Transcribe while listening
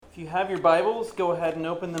If you have your Bibles, go ahead and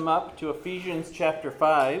open them up to Ephesians chapter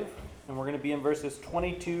 5, and we're going to be in verses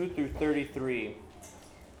 22 through 33.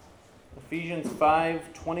 Ephesians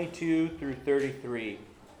 5, 22 through 33.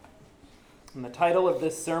 And the title of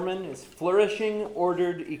this sermon is Flourishing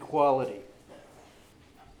Ordered Equality.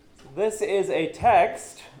 This is a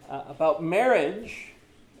text about marriage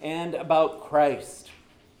and about Christ.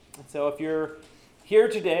 And so if you're here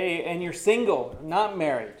today and you're single, not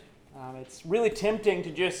married, it's really tempting to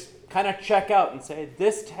just kind of check out and say,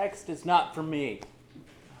 this text is not for me.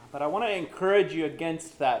 But I want to encourage you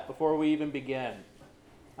against that before we even begin.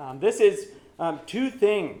 This is two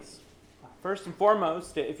things. First and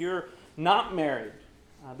foremost, if you're not married,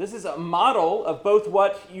 this is a model of both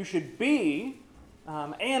what you should be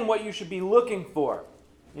and what you should be looking for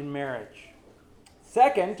in marriage.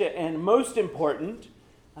 Second, and most important,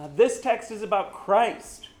 this text is about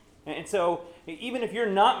Christ. And so, even if you're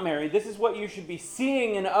not married, this is what you should be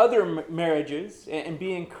seeing in other marriages and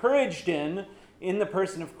be encouraged in the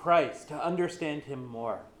person of Christ to understand him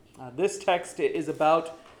more. This text is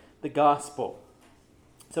about the gospel.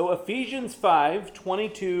 So Ephesians 5,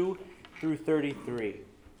 22 through 33.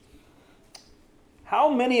 How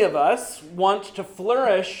many of us want to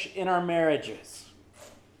flourish in our marriages?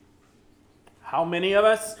 How many of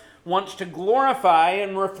us want to glorify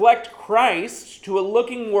and reflect Christ to a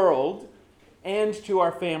looking world and to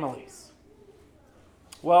our families?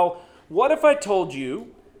 Well, what if I told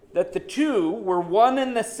you that the two were one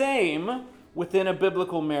and the same within a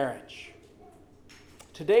biblical marriage?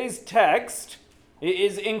 Today's text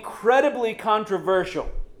is incredibly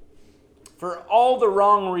controversial for all the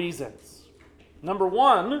wrong reasons. Number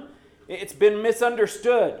one, it's been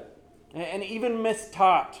misunderstood and even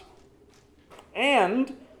mistaught.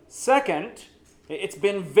 And second, it's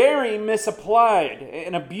been very misapplied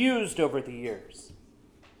and abused over the years.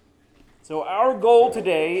 So our goal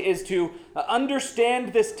today is to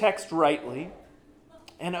understand this text rightly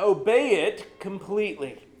and obey it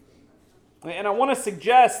completely. And I want to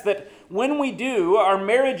suggest that when we do, our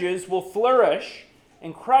marriages will flourish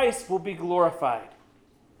and Christ will be glorified.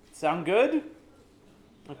 Sound good?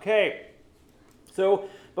 Okay. So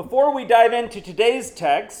before we dive into today's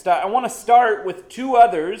text, I want to start with two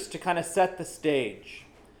others to kind of set the stage.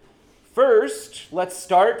 First, let's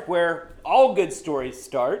start where all good stories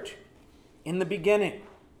start, in the beginning,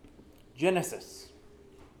 Genesis.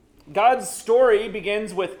 God's story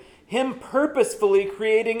begins with him purposefully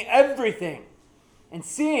creating everything and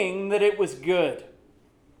seeing that it was good.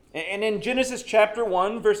 And in Genesis chapter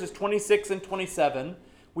 1, verses 26 and 27,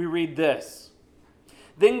 we read this.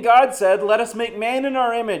 Then God said, "Let us make man in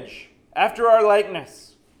our image, after our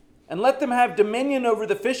likeness, and let them have dominion over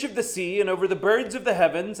the fish of the sea, and over the birds of the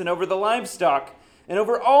heavens, and over the livestock, and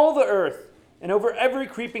over all the earth, and over every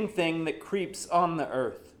creeping thing that creeps on the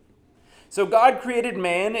earth." So God created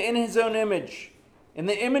man in his own image. In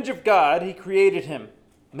the image of God, he created him.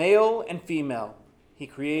 Male and female, he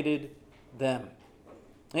created them.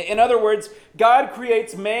 In other words, God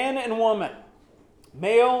creates man and woman,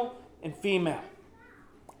 male and female,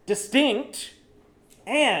 distinct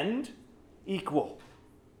and equal.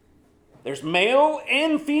 There's male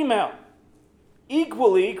and female,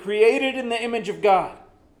 equally created in the image of God,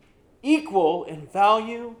 equal in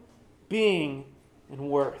value, being, and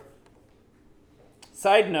worth.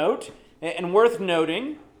 Side note, and worth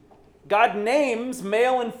noting, God names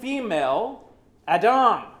male and female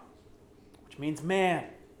Adam, which means man.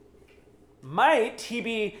 Might he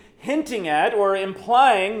be hinting at or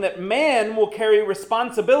implying that man will carry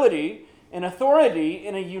responsibility and authority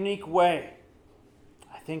in a unique way?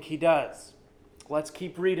 I think he does. Let's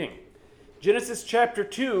keep reading. Genesis chapter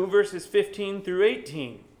 2, verses 15 through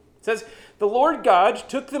 18. It says, "The Lord God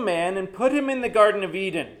took the man and put him in the Garden of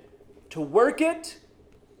Eden to work it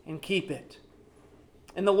and keep it.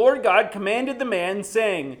 And the Lord God commanded the man,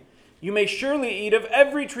 saying, 'You may surely eat of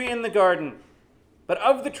every tree in the garden, but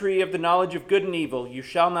of the tree of the knowledge of good and evil you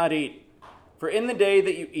shall not eat. For in the day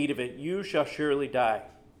that you eat of it, you shall surely die.'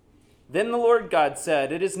 Then the Lord God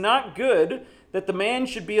said, 'It is not good that the man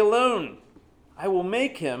should be alone. I will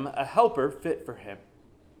make him a helper fit for him.'"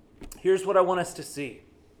 Here's what I want us to see.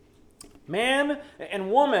 Man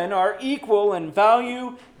and woman are equal in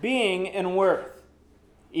value, being, and worth,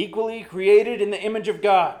 equally created in the image of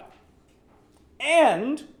God,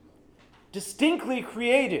 and distinctly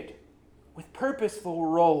created with purposeful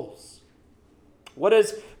roles. What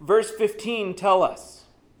does verse 15 tell us?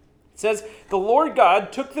 It says, "The Lord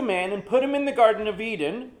God took the man and put him in the Garden of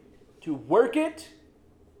Eden to work it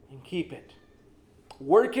and keep it."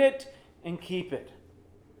 Work it and keep it.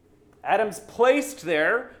 Adam's placed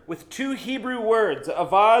there with two Hebrew words,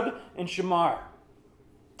 avad and shamar.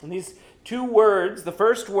 And these two words, the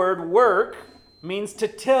first word, work, means to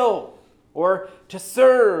till, or to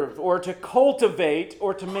serve, or to cultivate,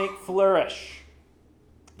 or to make flourish.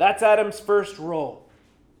 That's Adam's first role,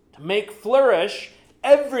 to make flourish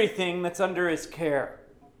everything that's under his care.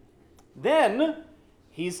 Then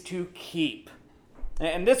he's to keep.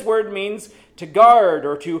 And this word means to guard,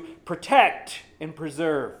 or to protect and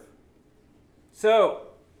preserve. So,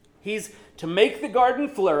 he's to make the garden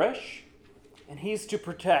flourish, and he's to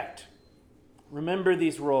protect. Remember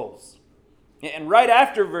these roles. And right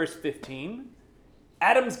after verse 15,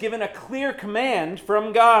 Adam's given a clear command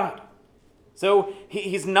from God. So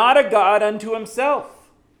he's not a God unto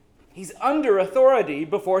himself. He's under authority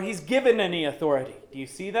before he's given any authority. Do you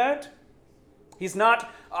see that? He's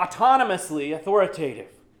not autonomously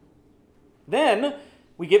authoritative. Then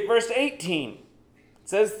we get verse 18. It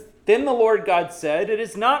says, "Then the Lord God said, 'It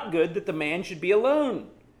is not good that the man should be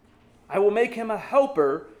alone. I will make him a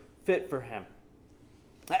helper fit for him.'"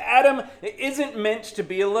 Adam isn't meant to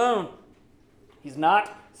be alone. He's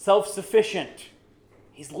not self-sufficient.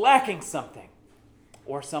 He's lacking something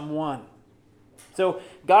or someone. So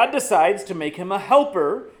God decides to make him a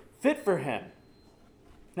helper fit for him.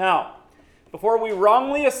 Now, before we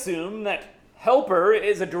wrongly assume that helper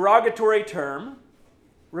is a derogatory term,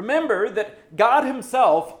 remember that God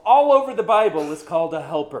himself, all over the Bible, is called a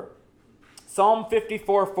helper. Psalm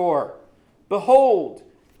 54:4, "Behold,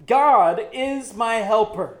 God is my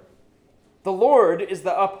helper. The Lord is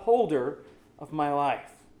the upholder of my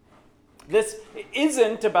life." This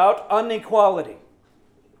isn't about inequality.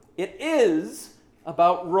 It is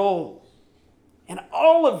about role. And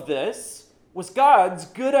all of this was God's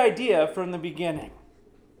good idea from the beginning.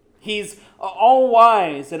 He's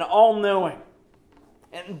all-wise and all-knowing.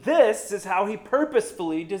 And this is how he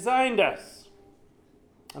purposefully designed us.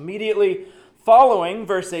 Immediately following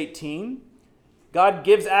verse 18, God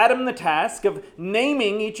gives Adam the task of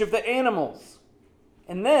naming each of the animals,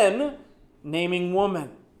 and then naming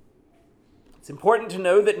woman. It's important to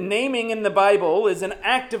know that naming in the Bible is an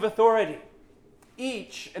act of authority,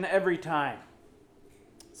 each and every time.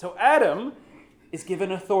 So Adam is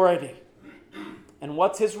given authority. And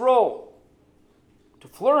what's his role? To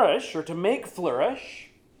flourish, or to make flourish,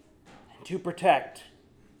 and to protect.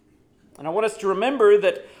 And I want us to remember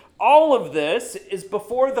that all of this is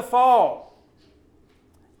before the fall.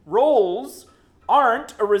 Roles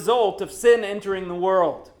aren't a result of sin entering the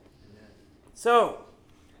world. So,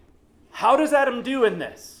 how does Adam do in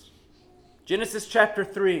this? Genesis chapter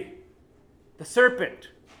 3. The serpent,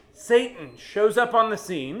 Satan, shows up on the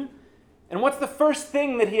scene. And what's the first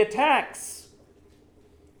thing that he attacks?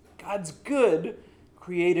 God's good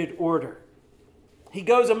created order. He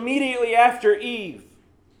goes immediately after Eve.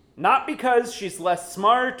 Not because she's less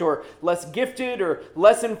smart or less gifted or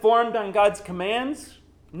less informed on God's commands.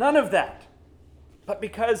 None of that. But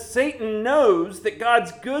because Satan knows that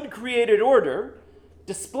God's good created order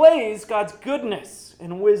displays God's goodness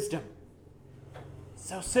and wisdom.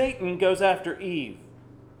 So Satan goes after Eve.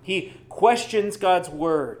 He questions God's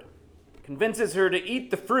word, convinces her to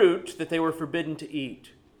eat the fruit that they were forbidden to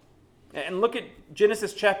eat. And look at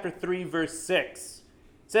Genesis chapter 3, verse 6.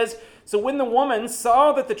 It says, "So when the woman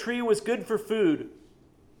saw that the tree was good for food,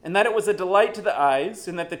 and that it was a delight to the eyes,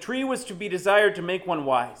 and that the tree was to be desired to make one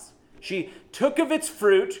wise, she took of its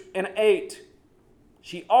fruit and ate.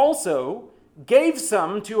 She also gave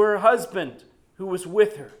some to her husband who was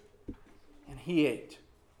with her, and he ate."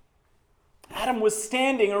 Adam was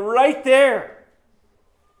standing right there.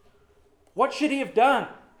 What should he have done?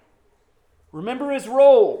 Remember his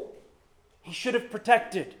role. He should have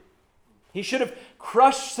protected. He should have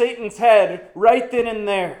crushed Satan's head right then and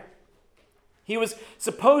there. He was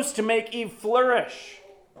supposed to make Eve flourish.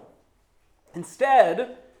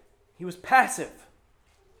 Instead, he was passive,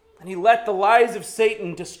 and he let the lies of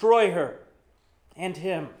Satan destroy her and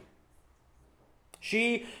him.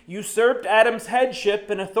 She usurped Adam's headship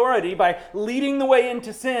and authority by leading the way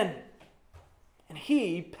into sin, and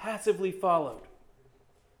he passively followed.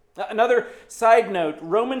 Another side note,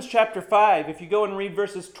 Romans chapter 5, if you go and read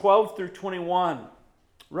verses 12 through 21,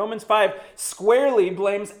 Romans 5 squarely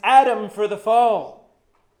blames Adam for the fall.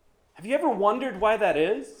 Have you ever wondered why that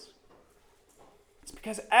is? It's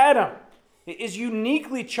because Adam is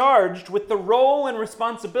uniquely charged with the role and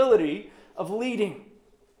responsibility of leading.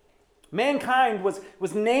 Mankind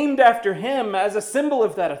was named after him as a symbol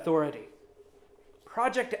of that authority.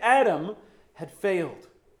 Project Adam had failed.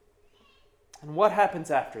 And what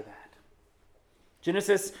happens after that?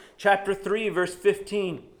 Genesis chapter 3, verse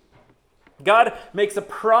 15. God makes a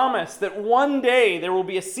promise that one day there will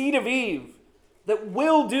be a seed of Eve that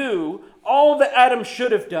will do all that Adam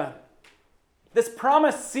should have done. this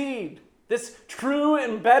promised seed, this true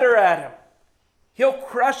and better Adam. He'll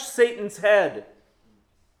crush Satan's head.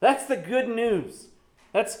 That's the good news.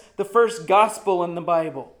 That's the first gospel in the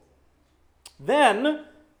Bible. Then,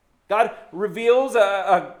 God reveals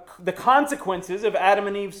the consequences of Adam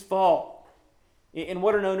and Eve's fall in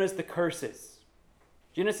what are known as the curses.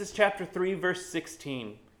 Genesis chapter 3, verse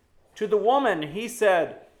 16. To the woman he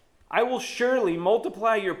said, I will surely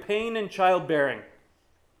multiply your pain in childbearing.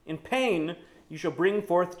 In pain you shall bring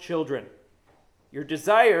forth children. Your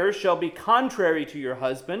desire shall be contrary to your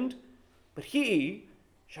husband, but he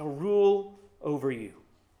shall rule over you.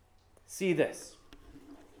 See this.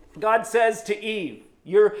 God says to Eve,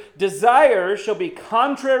 your desire shall be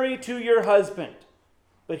contrary to your husband,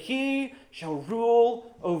 but he shall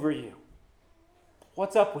rule over you.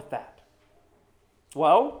 What's up with that?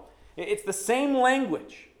 Well, it's the same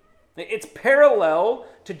language. It's parallel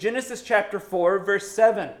to Genesis chapter 4, verse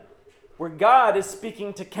 7, where God is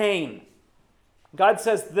speaking to Cain. God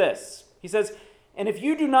says this. He says, and if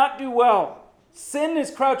you do not do well, sin is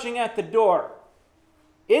crouching at the door.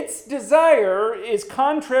 Its desire is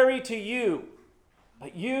contrary to you,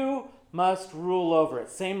 but you must rule over it.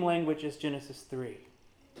 Same language as Genesis 3.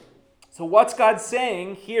 So what's God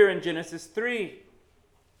saying here in Genesis 3?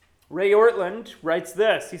 Ray Ortland writes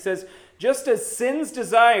this. He says, just as sin's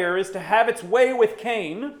desire is to have its way with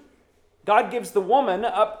Cain, God gives the woman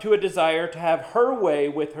up to a desire to have her way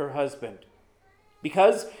with her husband.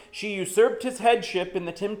 Because she usurped his headship in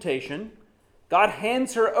the temptation, God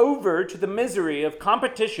hands her over to the misery of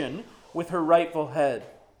competition with her rightful head.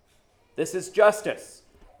 This is justice,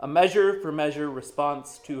 a measure for measure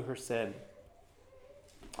response to her sin.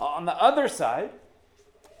 On the other side,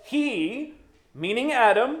 he, meaning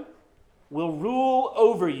Adam, will rule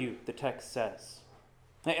over you, the text says.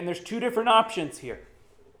 And there's two different options here.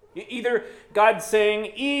 Either God's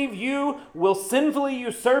saying, Eve, you will sinfully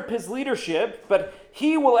usurp his leadership, but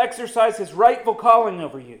he will exercise his rightful calling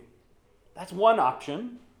over you. That's one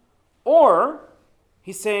option. Or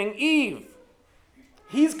he's saying, Eve,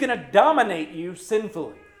 he's going to dominate you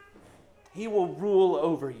sinfully. He will rule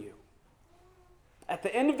over you. At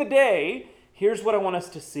the end of the day, here's what I want us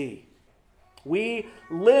to see. We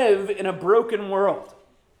live in a broken world.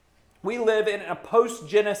 We live in a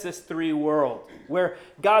post-Genesis 3 world where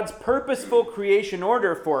God's purposeful creation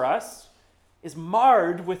order for us is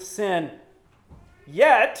marred with sin.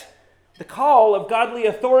 Yet, the call of godly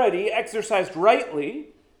authority exercised rightly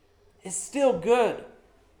is still good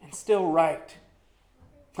and still right.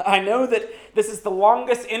 I know that this is the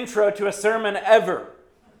longest intro to a sermon ever,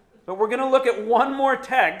 but we're going to look at one more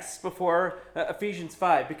text before Ephesians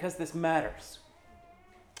 5 because this matters.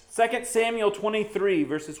 2 Samuel 23,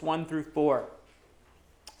 verses 1 through 4.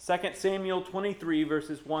 2 Samuel 23,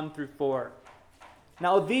 verses 1 through 4.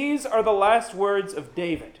 Now these are the last words of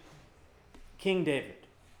David, King David.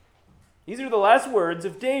 These are the last words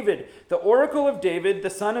of David, the oracle of David, the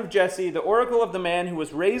son of Jesse, the oracle of the man who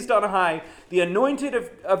was raised on high, the anointed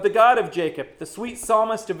of the God of Jacob, the sweet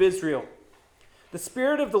psalmist of Israel. The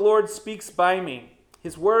Spirit of the Lord speaks by me.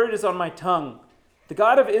 His word is on my tongue. The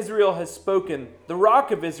God of Israel has spoken. The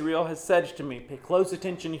rock of Israel has said to me, pay close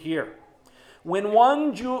attention here. When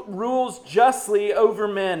one rules justly over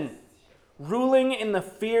men, ruling in the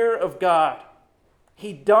fear of God,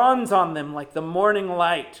 he dawns on them like the morning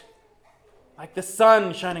light, like the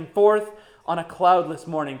sun shining forth on a cloudless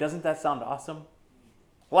morning. Doesn't that sound awesome?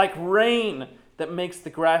 Like rain that makes the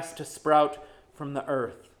grass to sprout from the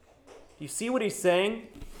earth. Do you see what he's saying?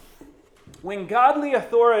 When godly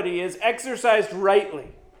authority is exercised rightly,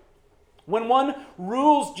 when one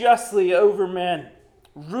rules justly over men,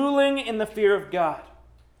 ruling in the fear of God,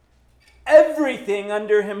 everything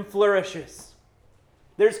under him flourishes.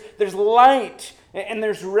 There's light and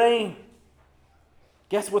there's rain.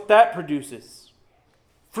 Guess what that produces?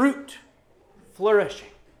 Fruit, flourishing.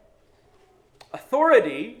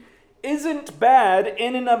 Authority isn't bad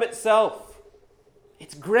in and of itself.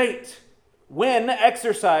 It's great when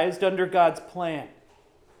exercised under God's plan.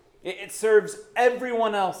 It serves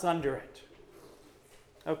everyone else under it.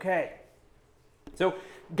 Okay. So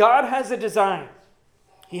God has a design.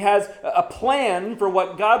 He has a plan for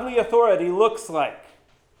what godly authority looks like.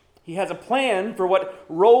 He has a plan for what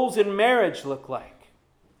roles in marriage look like.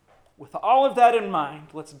 With all of that in mind,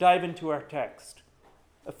 let's dive into our text.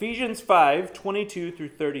 Ephesians 5, 22 through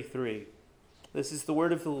 33. This is the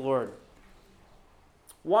word of the Lord.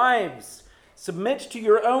 Wives, submit to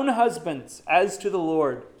your own husbands as to the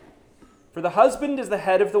Lord. For the husband is the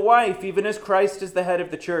head of the wife, even as Christ is the head of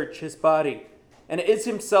the church, his body, and is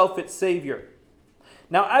himself its Savior.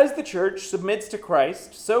 Now as the church submits to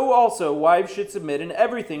Christ, so also wives should submit in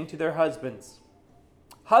everything to their husbands.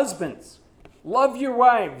 Husbands, love your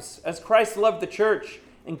wives as Christ loved the church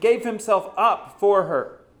and gave himself up for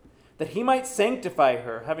her, that he might sanctify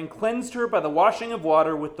her, having cleansed her by the washing of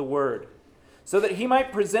water with the word, so that he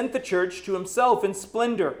might present the church to himself in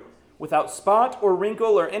splendor, without spot or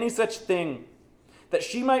wrinkle or any such thing, that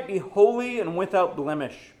she might be holy and without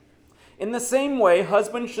blemish. In the same way,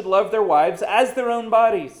 husbands should love their wives as their own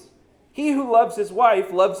bodies. He who loves his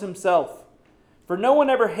wife loves himself. For no one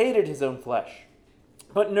ever hated his own flesh,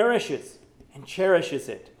 but nourishes and cherishes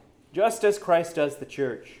it, just as Christ does the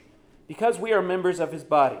church, because we are members of his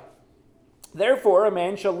body. Therefore, a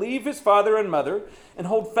man shall leave his father and mother and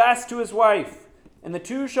hold fast to his wife, and the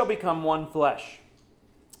two shall become one flesh.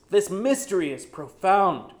 This mystery is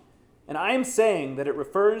profound, and I am saying that it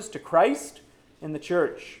refers to Christ and the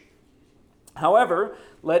church. However,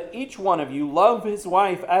 let each one of you love his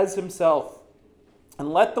wife as himself,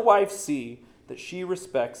 and let the wife see that she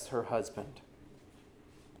respects her husband.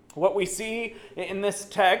 What we see in this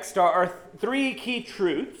text are three key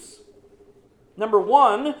truths. Number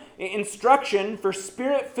one, instruction for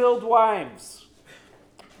spirit-filled wives.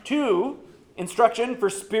 Two, instruction for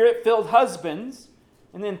spirit-filled husbands.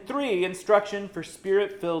 And then three, instruction for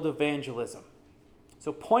spirit-filled evangelism.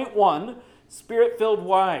 So point one, spirit-filled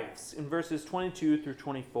wives in verses 22 through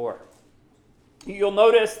 24. You'll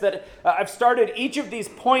notice that I've started each of these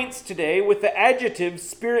points today with the adjective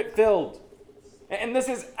spirit-filled. And this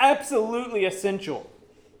is absolutely essential.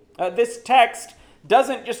 This text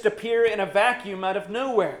doesn't just appear in a vacuum out of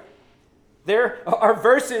nowhere. There are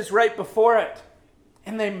verses right before it,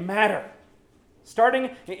 and they matter.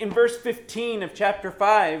 Starting in verse 15 of chapter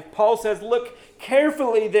 5, Paul says, "Look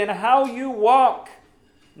carefully then how you walk,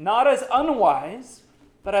 not as unwise,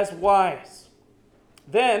 but as wise."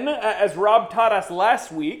 Then, as Rob taught us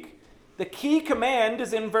last week, the key command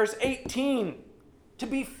is in verse 18, to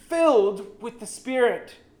be filled with the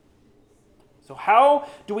Spirit. So how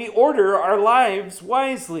do we order our lives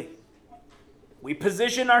wisely? We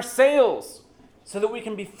position our sails so that we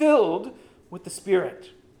can be filled with the Spirit.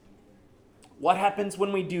 What happens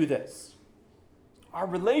when we do this? Our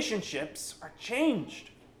relationships are changed.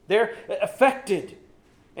 They're affected.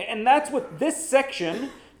 And that's what this section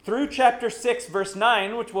through chapter 6, verse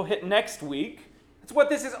 9, which we'll hit next week, that's what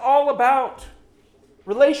this is all about.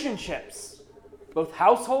 Relationships, both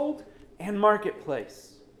household and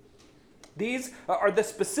marketplace. These are the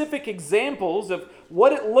specific examples of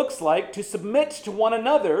what it looks like to submit to one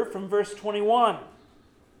another from verse 21.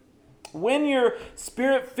 When you're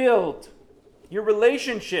spirit-filled, your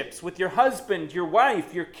relationships with your husband, your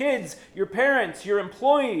wife, your kids, your parents, your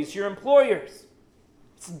employees, your employers,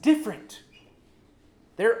 it's different.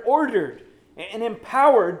 They're ordered and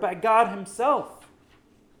empowered by God himself.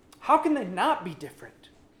 How can they not be different?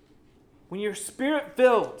 When you're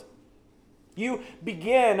spirit-filled, you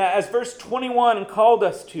begin, as verse 21 called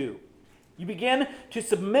us to, you begin to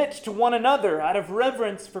submit to one another out of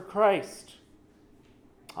reverence for Christ.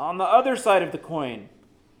 On the other side of the coin,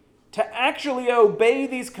 to actually obey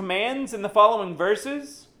these commands in the following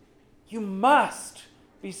verses, you must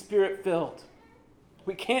be spirit-filled.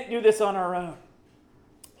 We can't do this on our own.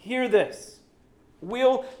 Hear this.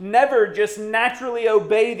 We'll never just naturally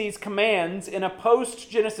obey these commands in a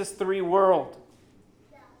post-Genesis 3 world.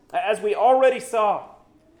 As we already saw,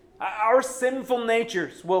 our sinful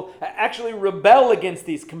natures will actually rebel against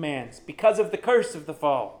these commands because of the curse of the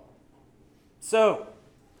fall. So,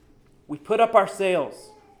 we put up our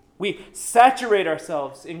sails. We saturate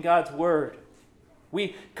ourselves in God's word.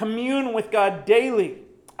 We commune with God daily,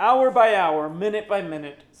 hour by hour, minute by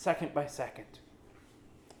minute, second by second.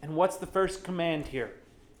 And what's the first command here?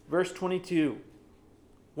 Verse 22.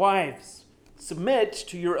 Wives, submit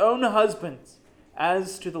to your own husbands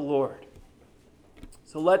as to the Lord.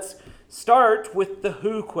 So let's start with the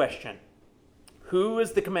who question. Who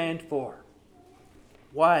is the command for?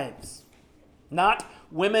 Wives, not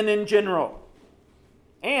women in general.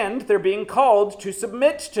 And they're being called to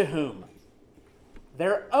submit to whom?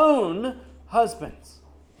 Their own husbands,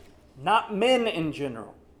 not men in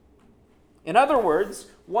general. In other words,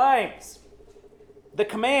 wives, the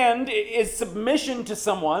command is submission to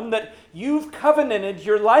someone that you've covenanted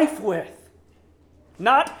your life with.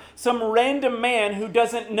 Not some random man who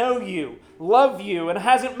doesn't know you, love you, and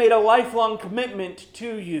hasn't made a lifelong commitment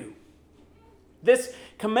to you. This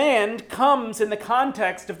command comes in the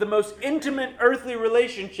context of the most intimate earthly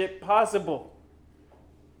relationship possible.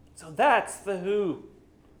 So that's the who.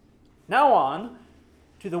 Now on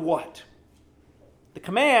to the what. The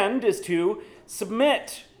command is to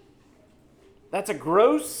submit. That's a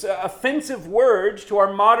gross, offensive word to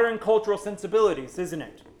our modern cultural sensibilities, isn't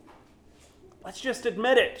it? Let's just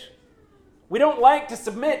admit it. We don't like to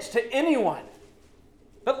submit to anyone.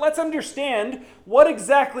 But let's understand what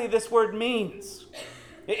exactly this word means.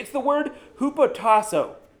 It's the word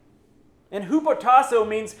hupotasso. And hupotasso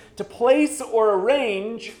means to place or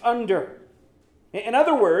arrange under. In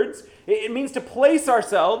other words, it means to place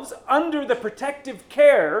ourselves under the protective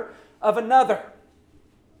care of another.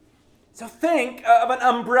 So think of an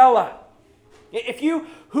umbrella. If you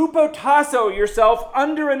hupotasso yourself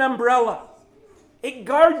under an umbrella, it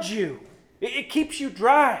guards you. It keeps you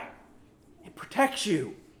dry. It protects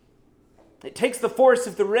you. It takes the force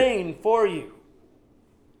of the rain for you.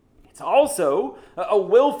 It's also a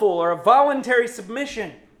willful or a voluntary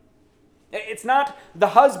submission. It's not the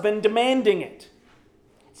husband demanding it.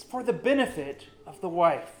 It's for the benefit of the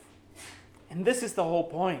wife. And this is the whole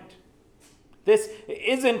point. This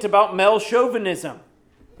isn't about male chauvinism.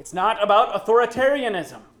 It's not about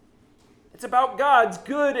authoritarianism. It's about God's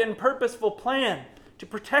good and purposeful plan to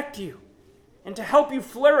protect you and to help you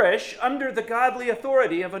flourish under the godly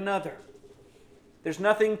authority of another. There's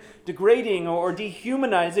nothing degrading or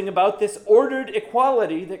dehumanizing about this ordered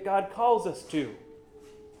equality that God calls us to.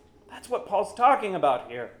 That's what Paul's talking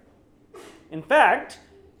about here. In fact,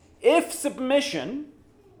 if submission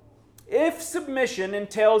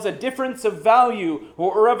entails a difference of value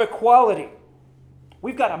or of equality,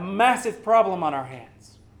 we've got a massive problem on our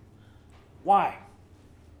hands. Why?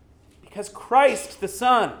 Because Christ, the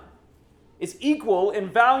Son, is equal in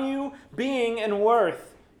value, being, and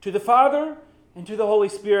worth to the Father and to the Holy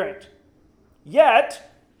Spirit.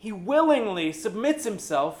 Yet, he willingly submits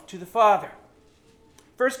himself to the Father.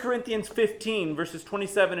 1 Corinthians 15, verses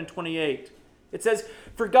 27 and 28. It says,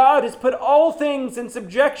 "For God has put all things in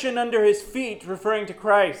subjection under his feet," referring to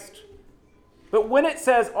Christ. But when it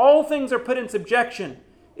says all things are put in subjection,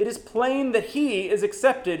 it is plain that he is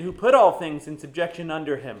accepted who put all things in subjection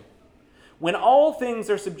under him. When all things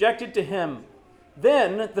are subjected to him,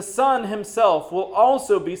 then the Son himself will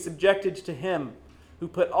also be subjected to him who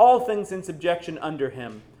put all things in subjection under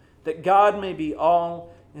him, that God may be all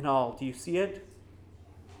in all. Do you see it?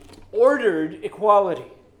 Ordered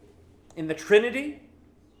equality in the Trinity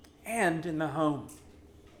and in the home.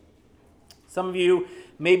 Some of you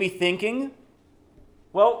may be thinking,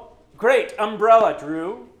 well, great, umbrella,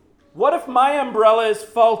 Drew. What if my umbrella is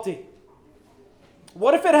faulty?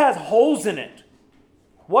 What if it has holes in it?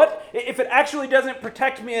 What if it actually doesn't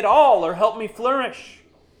protect me at all or help me flourish?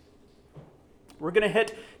 We're going to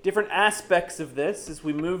hit different aspects of this as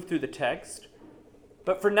we move through the text.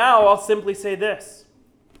 But for now, I'll simply say this.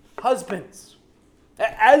 Husbands,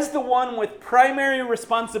 as the one with primary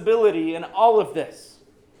responsibility in all of this,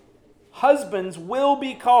 husbands will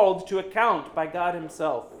be called to account by God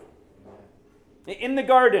himself. In the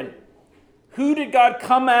garden, who did God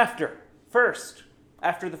come after first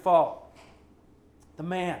after the fall? The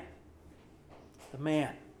man. The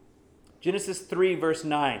man. Genesis 3, verse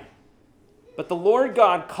 9. But the Lord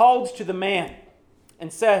God called to the man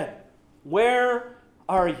and said, "Where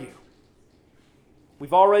are you?"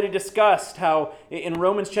 We've already discussed how in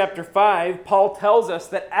Romans chapter 5, Paul tells us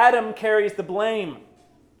that Adam carries the blame,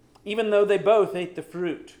 even though they both ate the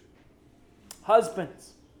fruit.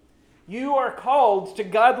 Husbands, you are called to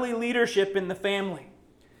godly leadership in the family.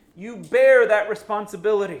 You bear that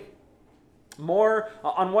responsibility. More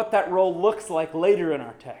on what that role looks like later in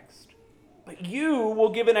our text. But you will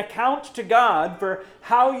give an account to God for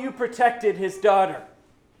how you protected his daughter.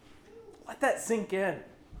 Let that sink in.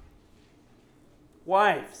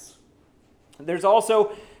 Wives, there's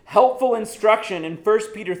also helpful instruction in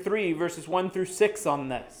 1 Peter 3, verses 1 through 6 on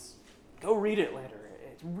this. Go read it later.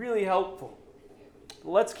 It's really helpful.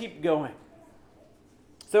 Let's keep going.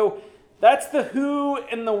 So that's the who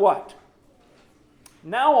and the what.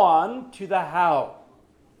 Now on to the how.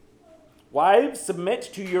 Wives, submit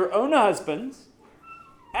to your own husbands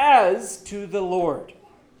as to the Lord.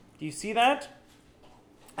 Do you see that?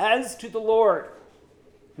 As to the Lord.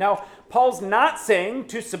 Now, Paul's not saying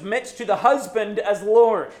to submit to the husband as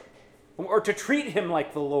Lord or to treat him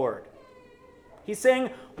like the Lord. He's saying,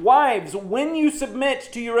 wives, when you submit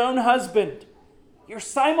to your own husband, you're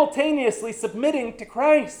simultaneously submitting to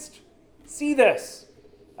Christ. See this.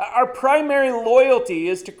 Our primary loyalty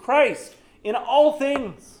is to Christ in all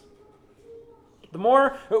things. The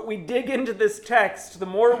more we dig into this text, the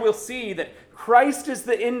more we'll see that Christ is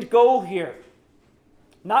the end goal here.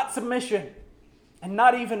 Not submission, and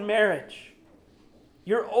not even marriage.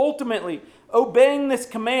 You're ultimately obeying this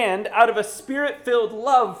command out of a spirit-filled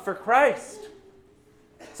love for Christ.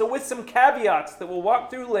 So with some caveats that we'll walk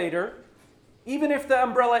through later, even if the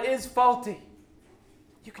umbrella is faulty,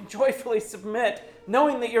 you can joyfully submit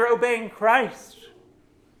knowing that you're obeying Christ.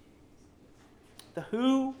 The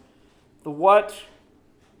who the what,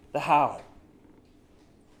 the how.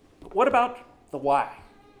 But what about the why?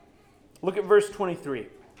 Look at verse 23.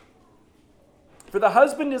 For the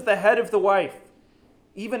husband is the head of the wife,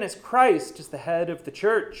 even as Christ is the head of the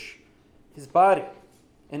church, his body,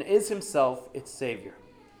 and is himself its Savior.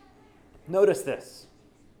 Notice this.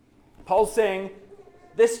 Paul's saying,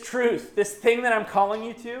 this truth, this thing that I'm calling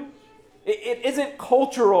you to, it isn't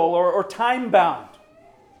cultural or time-bound.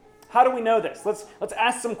 How do we know this? Let's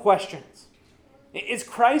ask some questions. Is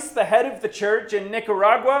Christ the head of the church in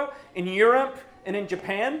Nicaragua, in Europe, and in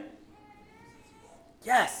Japan?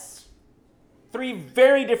 Yes. 3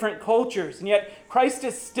 very different cultures, and yet Christ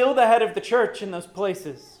is still the head of the church in those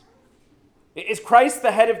places. Is Christ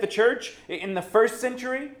the head of the church in the 1st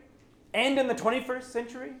century and in the 21st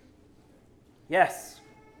century? Yes.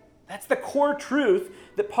 That's the core truth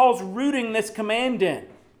that Paul's rooting this command in.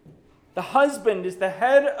 The husband is the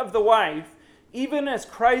head of the wife, even as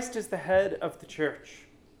Christ is the head of the church.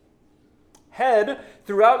 Head,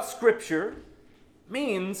 throughout Scripture,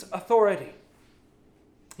 means authority.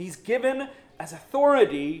 He's given as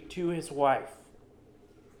authority to his wife.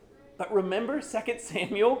 But remember 2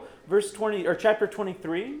 Samuel chapter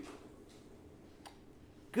 23?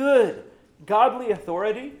 Good, godly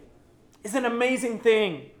authority is an amazing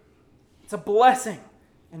thing. It's a blessing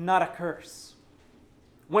and not a curse.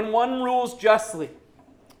 When one rules justly,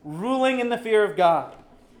 ruling in the fear of God,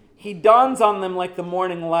 he dawns on them like the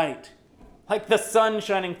morning light, like the sun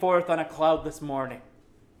shining forth on a cloudless morning,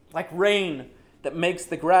 like rain that makes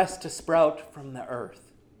the grass to sprout from the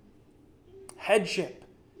earth. Headship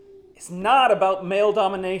is not about male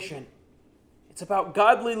domination. It's about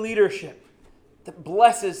godly leadership that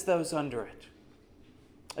blesses those under it.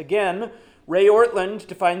 Again, Ray Ortland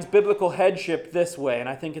defines biblical headship this way, and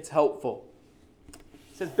I think it's helpful.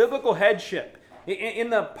 He says, biblical headship, in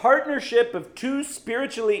the partnership of 2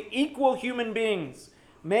 spiritually equal human beings,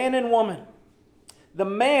 man and woman, the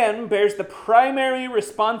man bears the primary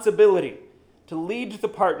responsibility to lead the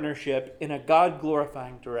partnership in a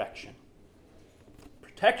God-glorifying direction.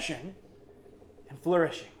 Protection and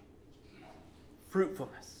flourishing.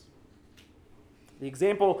 Fruitfulness. The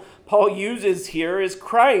example Paul uses here is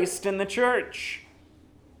Christ and the church.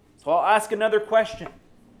 So I'll ask another question.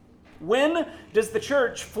 When does the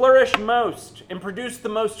church flourish most and produce the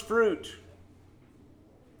most fruit?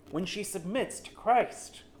 When she submits to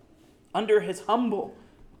Christ under his humble,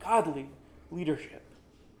 godly leadership.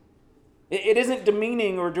 It isn't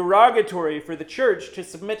demeaning or derogatory for the church to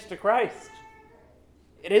submit to Christ.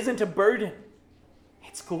 It isn't a burden.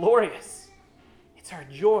 It's glorious. It's our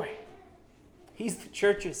joy. He's the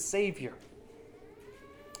church's Savior.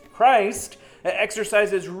 Christ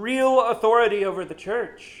exercises real authority over the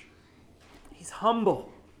church. He's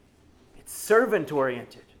humble. It's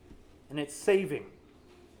servant-oriented. And it's saving.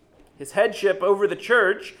 His headship over the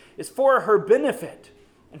church is for her benefit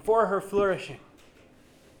and for her flourishing.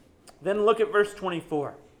 Then look at verse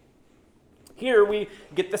 24. Here we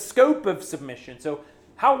get the scope of submission. So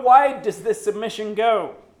how wide does this submission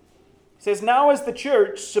go? It says, now as the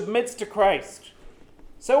church submits to Christ,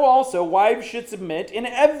 so also wives should submit in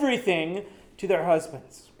everything to their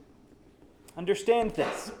husbands. Understand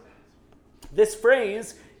this. This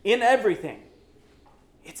phrase, in everything,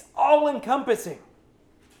 it's all-encompassing.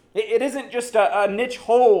 It isn't just a niche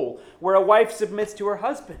hole where a wife submits to her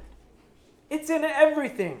husband. It's in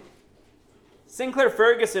everything. Sinclair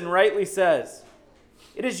Ferguson rightly says,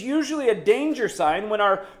 it is usually a danger sign when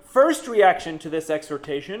our first reaction to this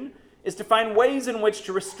exhortation is to find ways in which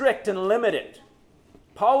to restrict and limit it.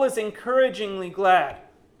 Paul is encouragingly glad,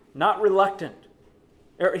 not reluctant.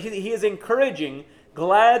 He is encouraging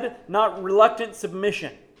glad, not reluctant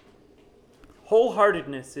submission.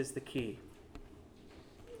 Wholeheartedness is the key.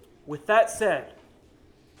 With that said,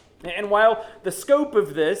 and while the scope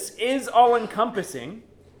of this is all-encompassing,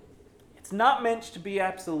 it's not meant to be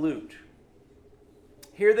absolute.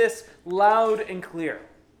 Hear this loud and clear.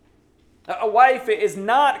 A wife is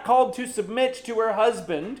not called to submit to her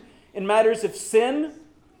husband in matters of sin,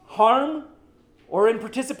 harm, or in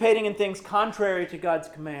participating in things contrary to God's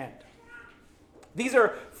command. These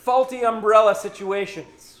are faulty umbrella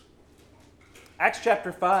situations. Acts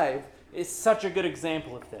chapter 5 is such a good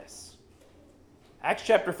example of this. Acts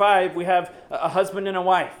chapter 5, we have a husband and a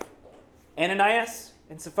wife, Ananias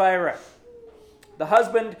and Sapphira. The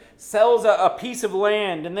husband sells a piece of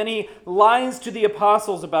land, and then he lies to the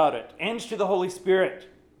apostles about it and to the Holy Spirit.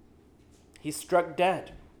 He's struck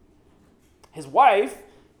dead. His wife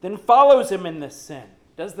then follows him in this sin,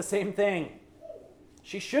 does the same thing.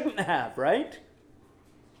 She shouldn't have, right?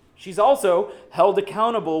 She's also held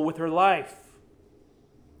accountable with her life.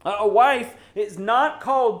 A wife is not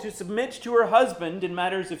called to submit to her husband in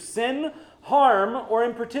matters of sin, harm, or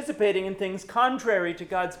in participating in things contrary to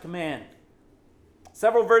God's command.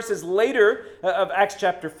 Several verses later of Acts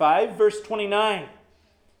chapter 5, verse 29,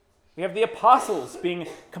 we have the apostles being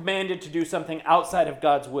commanded to do something outside of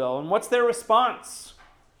God's will. And what's their response?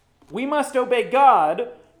 We must obey God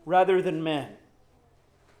rather than men.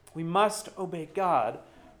 We must obey God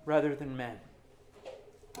rather than men.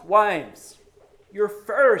 Wives, your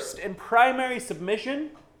first and primary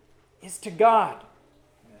submission is to God.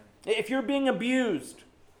 If you're being abused,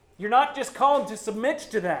 you're not just called to submit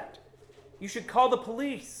to that. You should call the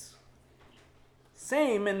police.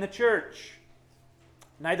 Same in the church.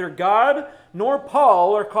 Neither God nor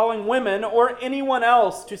Paul are calling women or anyone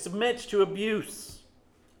else to submit to abuse.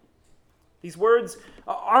 These words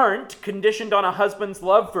aren't conditioned on a husband's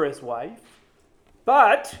love for his wife,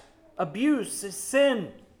 but abuse is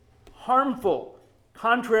sin, harmful,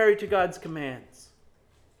 contrary to God's commands.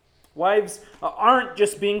 Wives aren't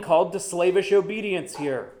just being called to slavish obedience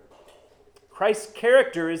here. Christ's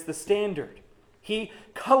character is the standard. He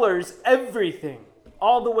colors everything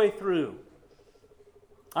all the way through.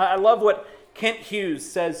 I love what Kent Hughes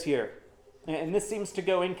says here, and this seems to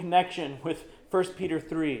go in connection with 1 Peter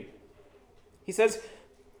 3. He says,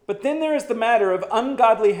 "But then there is the matter of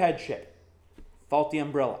ungodly headship." Faulty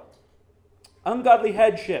umbrella. Ungodly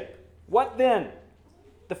headship. What then?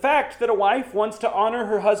 The fact that a wife wants to honor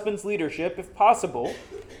her husband's leadership, if possible,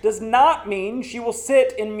 does not mean she will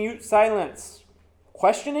sit in mute silence.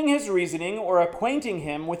 Questioning his reasoning or acquainting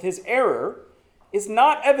him with his error is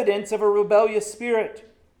not evidence of a rebellious spirit,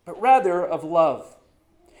 but rather of love.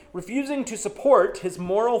 Refusing to support his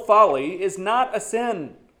moral folly is not a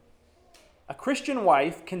sin. A Christian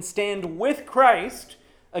wife can stand with Christ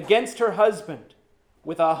against her husband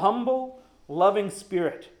with a humble, loving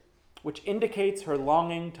spirit, which indicates her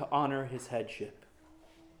longing to honor his headship.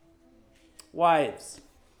 Wives,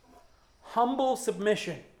 humble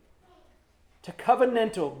submission to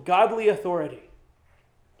covenantal, godly authority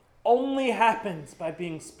only happens by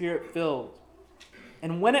being Spirit-filled.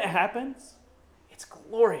 And when it happens, it's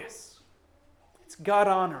glorious. It's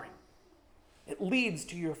God-honoring. It leads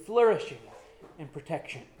to your flourishing and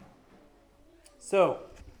protection. So,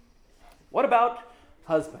 what about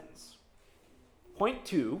husbands? Point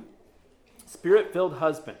 2, Spirit-filled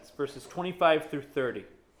husbands, verses 25 through 30.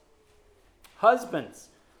 Husbands,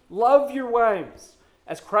 love your wives,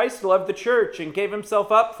 as Christ loved the church and gave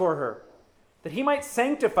himself up for her, that he might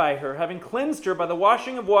sanctify her, having cleansed her by the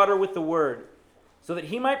washing of water with the word, so that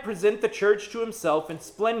he might present the church to himself in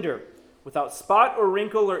splendor, without spot or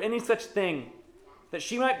wrinkle or any such thing, that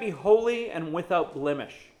she might be holy and without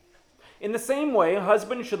blemish. In the same way,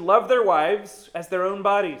 husbands should love their wives as their own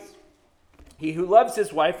bodies. He who loves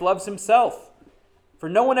his wife loves himself, for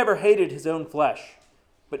no one ever hated his own flesh,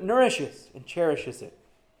 but nourishes and cherishes it,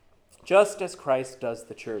 just as Christ does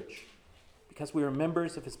the church, because we are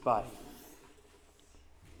members of his body.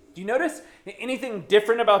 Do you notice anything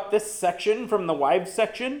different about this section from the wives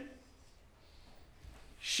section?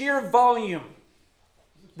 Sheer volume.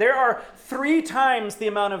 There are 3 times the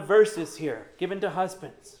amount of verses here given to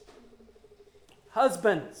husbands.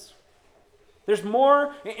 Husbands, there's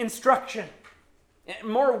more instruction,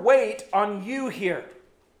 more weight on you here.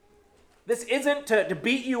 This isn't to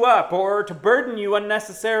beat you up or to burden you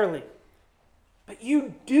unnecessarily, but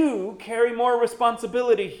you do carry more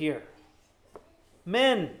responsibility here.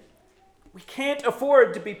 Men, we can't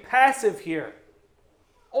afford to be passive here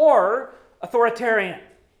or authoritarian.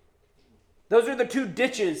 Those are the 2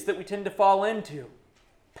 ditches that we tend to fall into: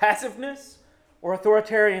 passiveness or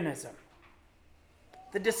authoritarianism.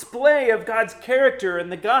 The display of God's character in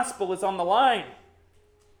the gospel is on the line.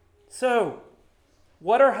 So,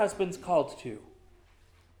 what are husbands called to?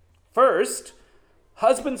 First,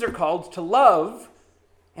 husbands are called to love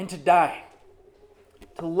and to die.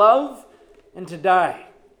 To love and to die.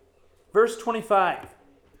 Verse 25,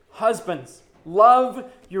 husbands,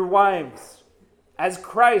 love your wives, as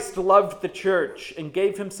Christ loved the church and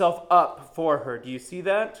gave himself up for her. Do you see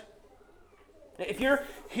that? If you're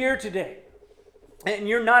here today and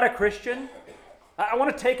you're not a Christian, I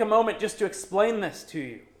want to take a moment just to explain this to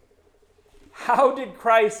you. How did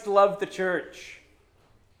Christ love the church?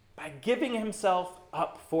 By giving himself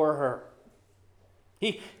up for her.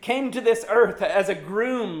 He came to this earth as a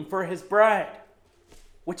groom for his bride,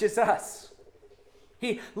 which is us.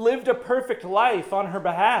 He lived a perfect life on her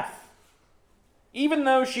behalf. Even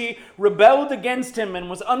though she rebelled against him and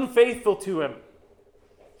was unfaithful to him,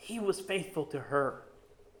 he was faithful to her.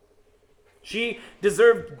 She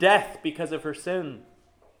deserved death because of her sin.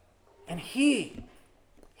 And he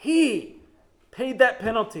paid that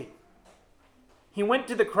penalty. He went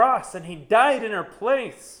to the cross and he died in her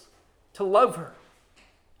place to love her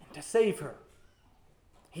and to save her.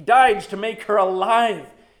 He died to make her alive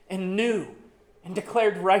and new and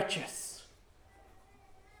declared righteous.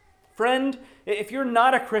 Friend, if you're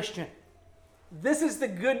not a Christian, this is the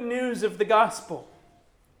good news of the gospel.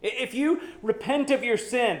 If you repent of your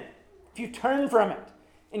sin, if you turn from it,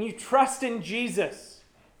 and you trust in Jesus,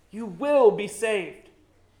 you will be saved.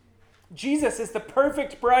 Jesus is the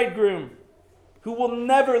perfect bridegroom who will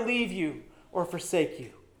never leave you or forsake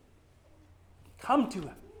you. Come to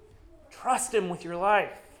him. Trust him with your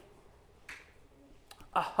life.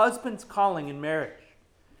 A husband's calling in marriage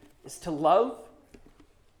is to love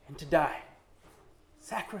and to die.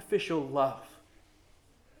 Sacrificial love.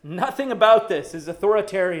 Nothing about this is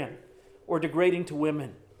authoritarian or degrading to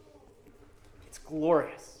women. It's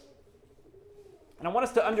glorious. And I want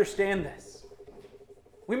us to understand this.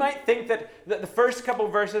 We might think that the first couple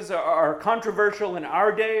verses are controversial in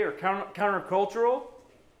our day or countercultural.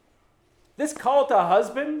 This call to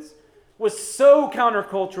husbands was so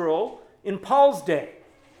countercultural in Paul's day.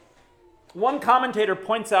 One commentator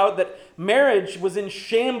points out that marriage was in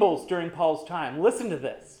shambles during Paul's time. Listen to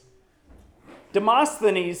this.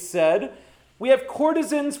 Demosthenes said, "We have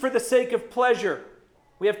courtesans for the sake of pleasure.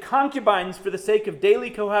 We have concubines for the sake of daily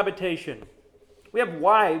cohabitation. We have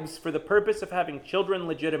wives for the purpose of having children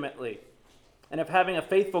legitimately and of having a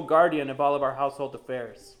faithful guardian of all of our household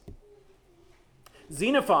affairs."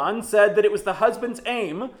 Xenophon said that it was the husband's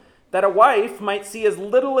aim that a wife might see as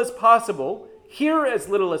little as possible, hear as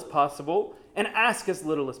little as possible, and ask as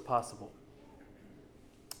little as possible.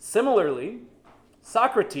 Similarly,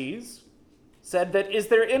 Socrates said that, "Is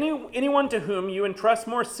there anyone to whom you entrust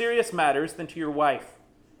more serious matters than to your wife?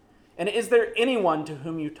 And is there anyone to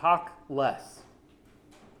whom you talk less?"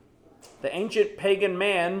 The ancient pagan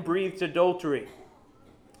man breathed adultery.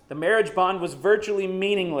 The marriage bond was virtually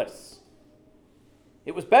meaningless.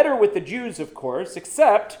 It was better with the Jews, of course,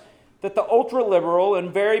 except that the ultra-liberal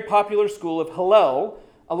and very popular school of Hillel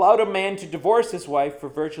allowed a man to divorce his wife for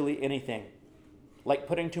virtually anything, like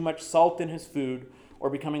putting too much salt in his food or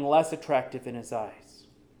becoming less attractive in his eyes.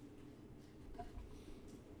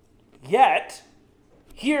 Yet,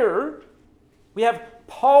 here we have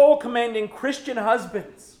Paul commanding Christian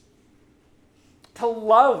husbands to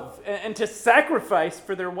love and to sacrifice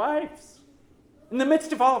for their wives. In the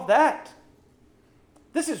midst of all of that,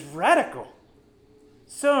 this is radical.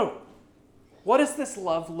 So, what does this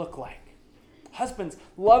love look like? Husbands,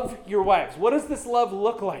 love your wives. What does this love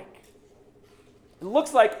look like? It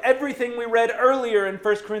looks like everything we read earlier in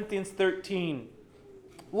 1 Corinthians 13.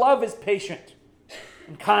 Love is patient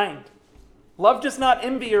and kind. Love does not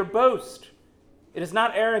envy or boast. It is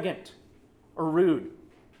not arrogant or rude.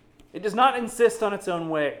 It does not insist on its own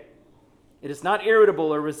way. It is not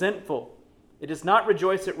irritable or resentful. It does not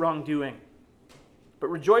rejoice at wrongdoing, but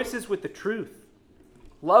rejoices with the truth.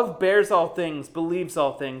 Love bears all things, believes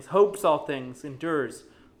all things, hopes all things, endures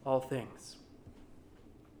all things.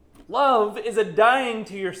 Love is a dying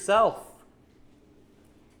to yourself.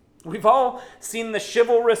 We've all seen the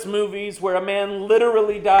chivalrous movies where a man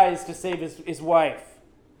literally dies to save his wife.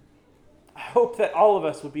 I hope that all of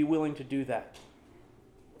us would be willing to do that.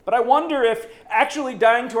 But I wonder if actually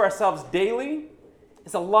dying to ourselves daily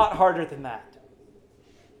is a lot harder than that.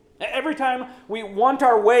 Every time we want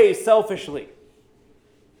our way selfishly,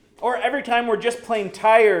 or every time we're just plain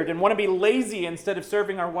tired and want to be lazy instead of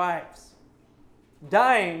serving our wives.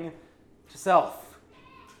 Dying to self.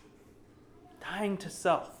 Dying to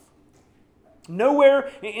self.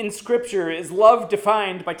 Nowhere in Scripture is love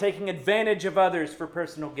defined by taking advantage of others for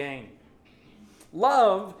personal gain.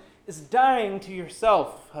 Love is dying to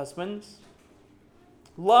yourself, husbands.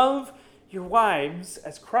 Love your wives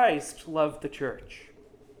as Christ loved the church.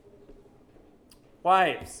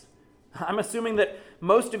 Wives, I'm assuming that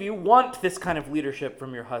most of you want this kind of leadership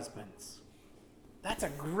from your husbands. That's a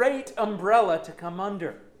great umbrella to come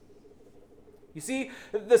under. You see,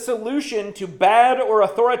 the solution to bad or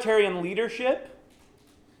authoritarian leadership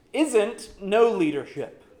isn't no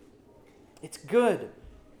leadership. It's good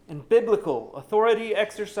and biblical authority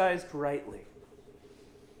exercised rightly.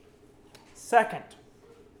 Second,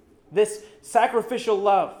 this sacrificial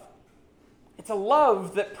love. It's a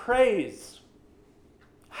love that prays.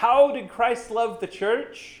 How did Christ love the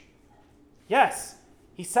church? Yes,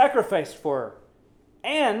 he sacrificed for her.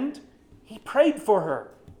 And he prayed for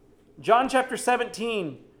her. John chapter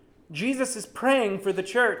 17, Jesus is praying for the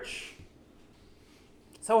church.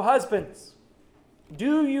 So husbands,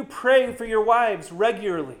 do you pray for your wives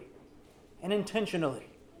regularly and intentionally?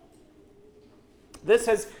 This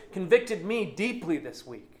has convicted me deeply this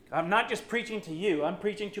week. I'm not just preaching to you, I'm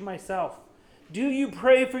preaching to myself. Do you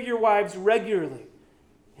pray for your wives regularly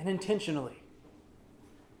and intentionally?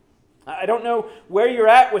 I don't know where you're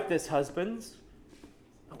at with this, husbands,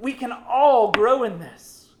 but we can all grow in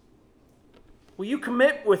this. Will you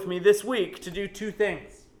commit with me this week to do two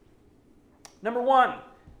things? Number one,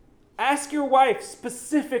 ask your wife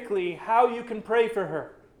specifically how you can pray for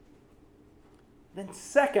her. Then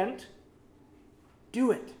second,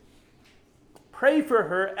 do it. Pray for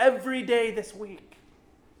her every day this week.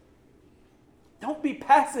 Don't be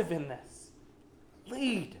passive in this.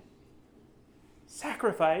 Lead,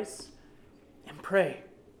 sacrifice, and pray.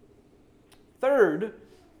 Third,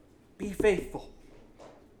 be faithful.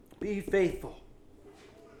 Be faithful.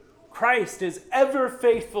 Christ is ever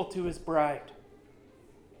faithful to his bride.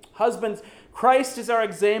 Husbands, Christ is our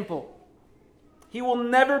example. He will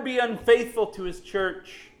never be unfaithful to his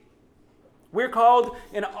church. We're called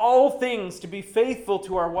in all things to be faithful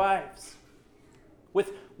to our wives,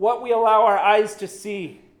 with what we allow our eyes to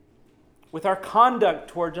see, with our conduct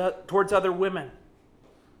towards other women,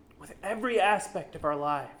 with every aspect of our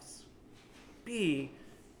lives. Be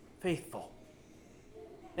faithful.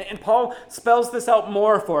 And Paul spells this out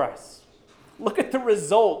more for us. Look at the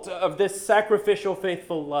result of this sacrificial,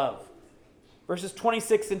 faithful love. Verses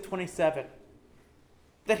 26 and 27.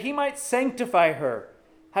 That he might sanctify her,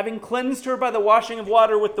 having cleansed her by the washing of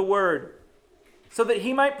water with the word, so that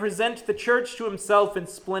he might present the church to himself in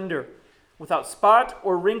splendor, without spot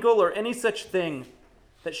or wrinkle or any such thing,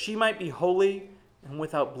 that she might be holy and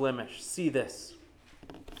without blemish. See this.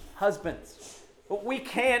 Husbands, we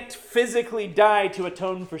can't physically die to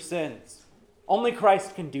atone for sins. Only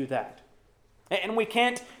Christ can do that. And we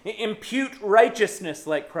can't impute righteousness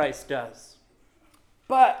like Christ does.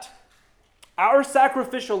 But our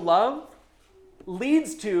sacrificial love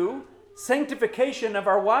leads to sanctification of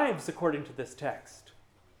our wives, according to this text.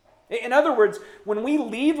 In other words, when we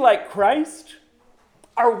lead like Christ,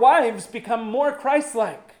 our wives become more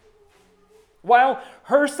Christ-like. While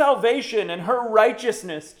her salvation and her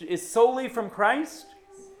righteousness is solely from Christ,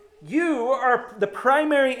 you are the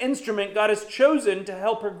primary instrument God has chosen to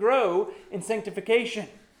help her grow in sanctification.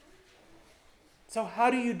 So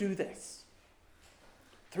how do you do this?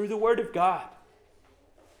 Through the Word of God.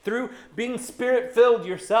 Through being Spirit-filled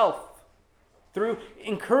yourself. Through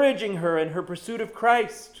encouraging her in her pursuit of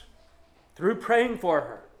Christ. Through praying for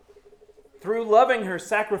her. Through loving her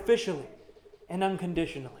sacrificially and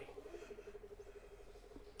unconditionally.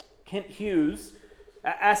 Kent Hughes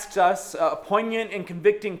asks us a poignant and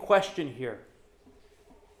convicting question here.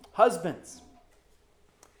 Husbands,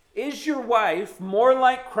 is your wife more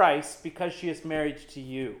like Christ because she is married to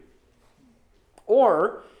you?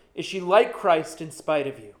 Or is she like Christ in spite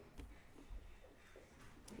of you?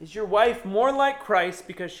 Is your wife more like Christ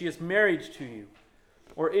because she is married to you?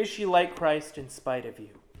 Or is she like Christ in spite of you?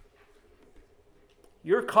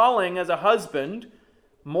 Your calling as a husband,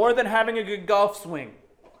 more than having a good golf swing,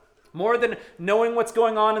 more than knowing what's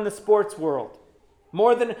going on in the sports world,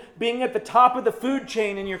 more than being at the top of the food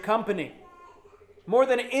chain in your company, more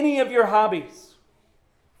than any of your hobbies,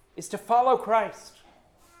 is to follow Christ,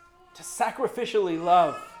 to sacrificially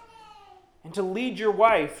love, and to lead your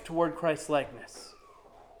wife toward Christ-likeness.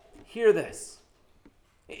 Hear this.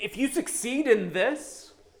 If you succeed in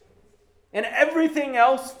this, and everything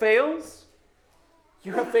else fails,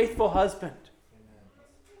 you're a faithful husband.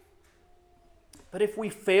 But if we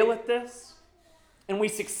fail at this, and we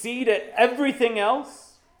succeed at everything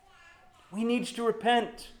else, we need to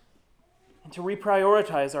repent and to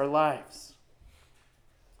reprioritize our lives.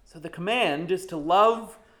 So the command is to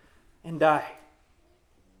love and die.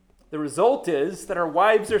 The result is that our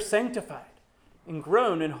wives are sanctified and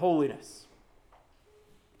grown in holiness.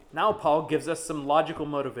 Now Paul gives us some logical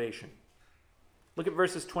motivation. Look at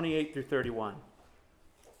verses 28 through 31.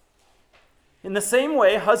 In the same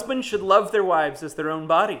way, husbands should love their wives as their own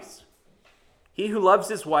bodies. He who loves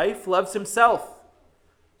his wife loves himself.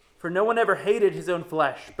 For no one ever hated his own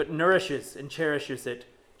flesh, but nourishes and cherishes it,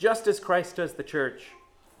 just as Christ does the church,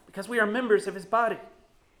 because we are members of his body.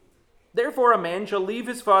 Therefore, a man shall leave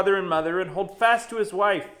his father and mother and hold fast to his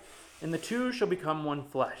wife, and the two shall become one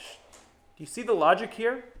flesh. Do you see the logic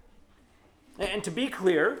here? And to be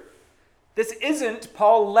clear, this isn't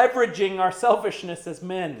Paul leveraging our selfishness as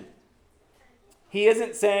men. He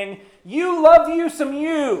isn't saying, you love you some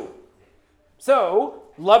you, so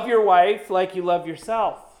love your wife like you love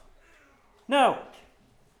yourself. No,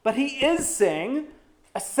 but he is saying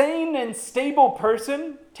a sane and stable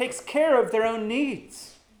person takes care of their own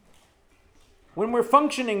needs. When we're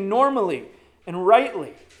functioning normally and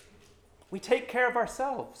rightly, we take care of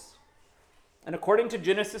ourselves. And according to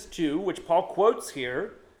Genesis 2, which Paul quotes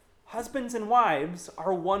here, husbands and wives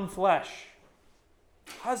are one flesh.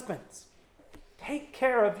 Husbands, take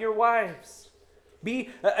care of your wives. Be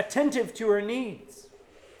attentive to her needs.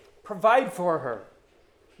 Provide for her.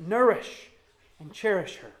 Nourish and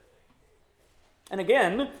cherish her. And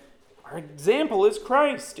again, our example is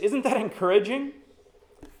Christ. Isn't that encouraging?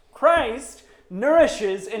 Christ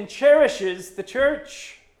nourishes and cherishes the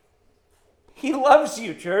church. He loves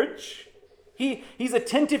you, church. He's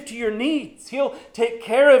attentive to your needs. He'll take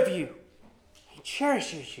care of you. He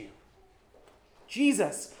cherishes you.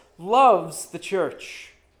 Jesus loves the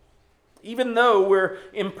church. Even though we're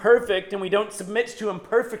imperfect and we don't submit to him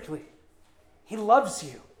perfectly, he loves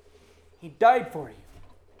you. He died for you.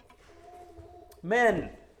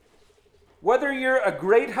 Men, whether you're a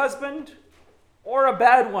great husband or a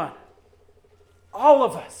bad one, all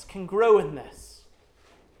of us can grow in this.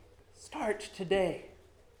 Start today.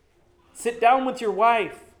 Sit down with your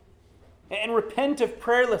wife and repent of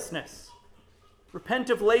prayerlessness. Repent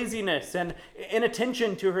of laziness and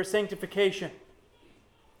inattention to her sanctification.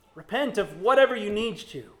 Repent of whatever you need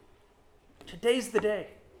to. Today's the day.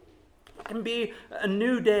 It can be a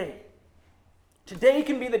new day. Today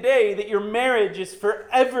can be the day that your marriage is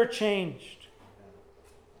forever changed.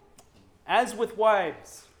 As with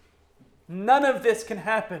wives, none of this can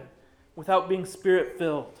happen without being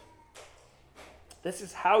Spirit-filled. This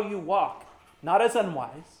is how you walk, not as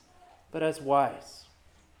unwise, but as wise.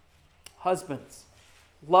 Husbands,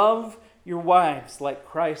 love your wives like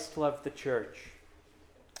Christ loved the church.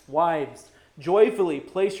 Wives, joyfully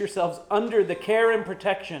place yourselves under the care and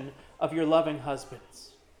protection of your loving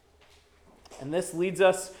husbands. And this leads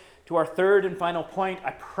us to our third and final point.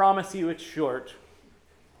 I promise you it's short.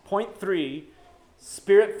 Point 3,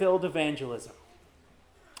 Spirit-filled evangelism.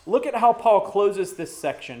 Look at how Paul closes this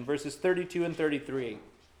section, verses 32 and 33.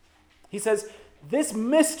 He says, "This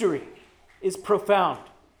mystery is profound,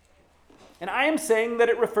 and I am saying that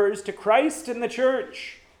it refers to Christ and the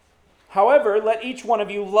church. However, let each one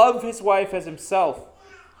of you love his wife as himself,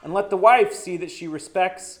 and let the wife see that she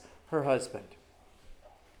respects her husband."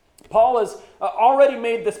 Paul has already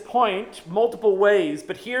made this point multiple ways,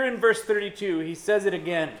 but here in verse 32, he says it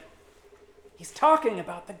again. He's talking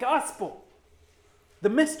about the gospel. The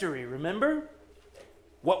mystery, remember?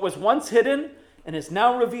 What was once hidden and is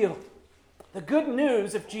now revealed. The good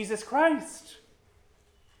news of Jesus Christ.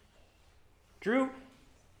 Drew,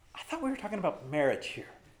 I thought we were talking about marriage here.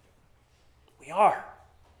 We are.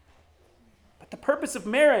 But the purpose of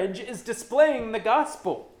marriage is displaying the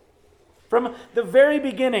gospel. From the very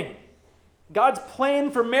beginning, God's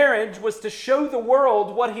plan for marriage was to show the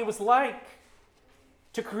world what he was like.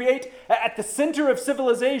 To create at the center of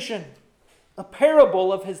civilization a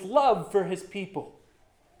parable of his love for his people.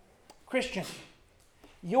 Christian,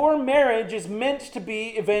 your marriage is meant to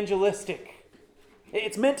be evangelistic.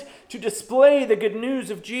 It's meant to display the good news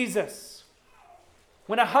of Jesus.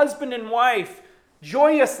 When a husband and wife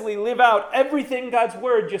joyously live out everything God's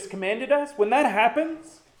word just commanded us, when that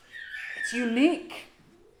happens, it's unique.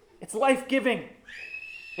 It's life-giving.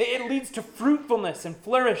 It leads to fruitfulness and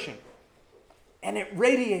flourishing. And it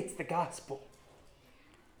radiates the gospel.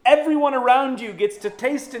 Everyone around you gets to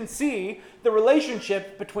taste and see the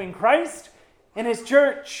relationship between Christ and his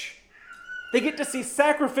church. They get to see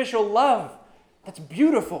sacrificial love that's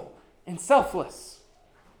beautiful and selfless.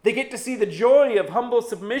 They get to see the joy of humble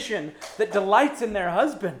submission that delights in their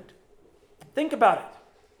husband. Think about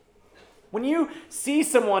it. When you see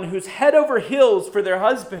someone who's head over heels for their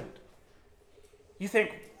husband, you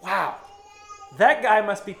think, wow, that guy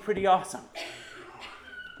must be pretty awesome.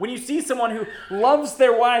 When you see someone who loves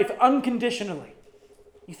their wife unconditionally,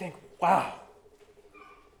 you think, wow,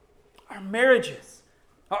 our marriages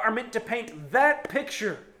are meant to paint that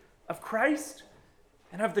picture of Christ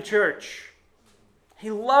and of the church. He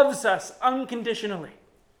loves us unconditionally,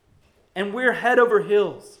 and we're head over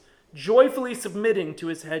heels, joyfully submitting to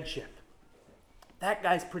his headship. That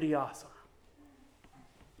guy's pretty awesome.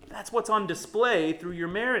 That's what's on display through your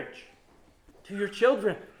marriage, to your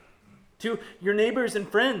children, to your neighbors and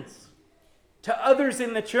friends, to others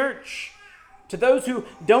in the church, to those who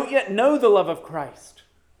don't yet know the love of Christ.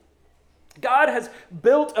 God has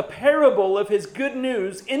built a parable of his good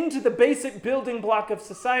news into the basic building block of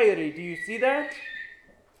society. Do you see that?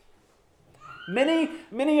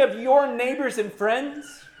 Many of your neighbors and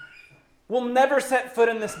friends will never set foot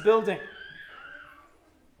in this building.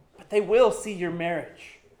 But they will see your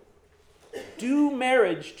marriage. Do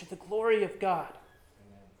marriage to the glory of God.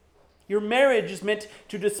 Your marriage is meant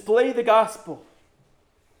to display the gospel.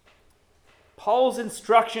 Paul's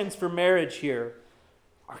instructions for marriage here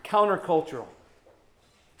are countercultural,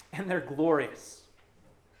 and they're glorious.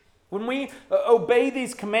 When we obey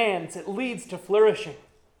these commands, it leads to flourishing.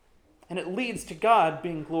 and it leads to God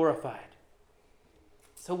being glorified.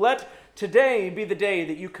 So let today be the day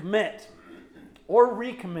that you commit or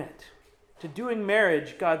recommit to doing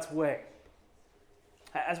marriage God's way.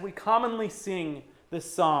 As we commonly sing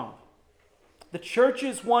this song, the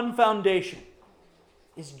church's one foundation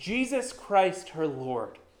is Jesus Christ, her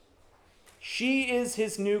Lord. She is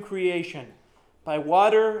his new creation by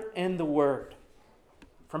water and the word.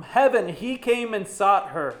 From heaven he came and sought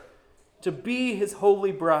her to be his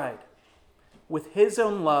holy bride. With his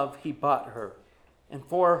own love he bought her, and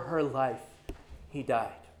for her life he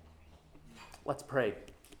died. Let's pray.